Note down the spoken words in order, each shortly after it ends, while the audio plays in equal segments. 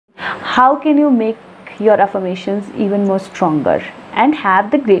how can you make your affirmations even more stronger and have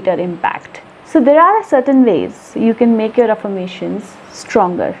the greater impact? So there are certain ways you can make your affirmations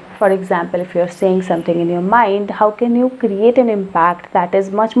stronger. For example, if you're saying something in your mind, how can you create an impact that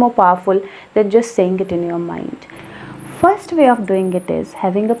is much more powerful than just saying it in your mind? First way of doing it is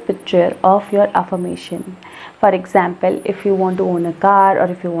having a picture of your affirmation. For example, if you want to own a car, or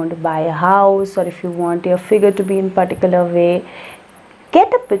if you want to buy a house, or if you want your figure to be in particular way,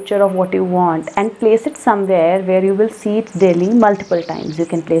 get a picture of what you want and place it somewhere where you will see it daily multiple times. You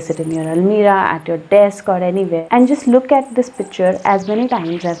can place it in your almirah, at your desk, or anywhere, and just look at this picture as many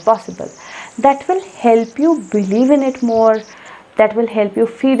times as possible. That will help you believe in it more. That will help you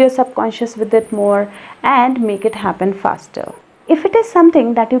feed your subconscious with it more and make it happen faster. If it is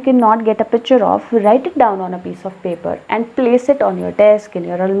something that you cannot get a picture of, write it down on a piece of paper and place it on your desk, in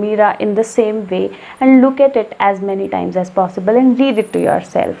your almirah, in the same way, and look at it as many times as possible and read it to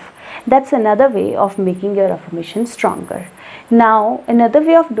yourself. That's another way of making your affirmation stronger. Now, another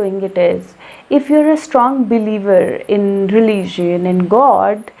way of doing it is, if you're a strong believer in religion, in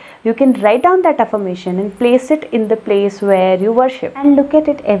God, you can write down that affirmation and place it in the place where you worship and look at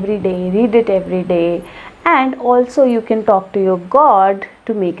it every day, read it every day, and also you can talk to your God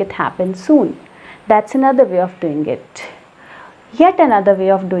to make it happen soon. That's another way of doing it. Yet another way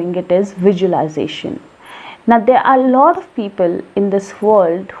of doing it is visualization. Now, there are a lot of people in this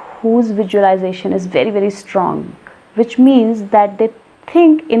world whose visualization is very, very strong, which means that they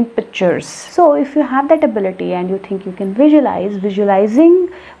think in pictures. So if you have that ability and you think you can visualize, visualizing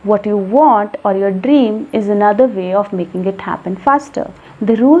what you want or your dream is another way of making it happen faster.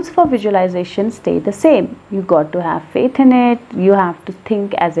 The rules for visualization stay the same. You got to have faith in it. You have to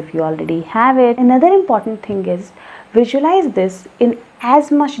think as if you already have it. Another important thing is visualize this in as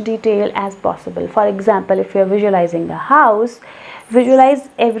much detail as possible. For example, if you're visualizing a house, visualize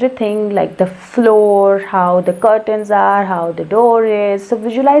everything, like the floor, how the curtains are, how the door is. So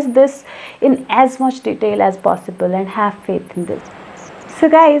visualize this in as much detail as possible and have faith in this. So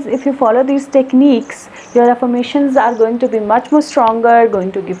guys, if you follow these techniques, your affirmations are going to be much more stronger,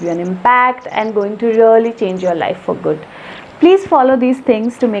 going to give you an impact, and going to really change your life for good. Please follow these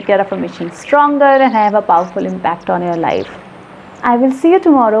things to make your affirmations stronger and have a powerful impact on your life. I will see you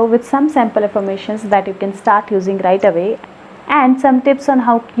tomorrow with some sample affirmations that you can start using right away, and some tips on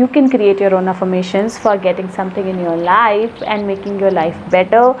how you can create your own affirmations for getting something in your life and making your life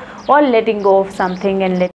better, or letting go of something and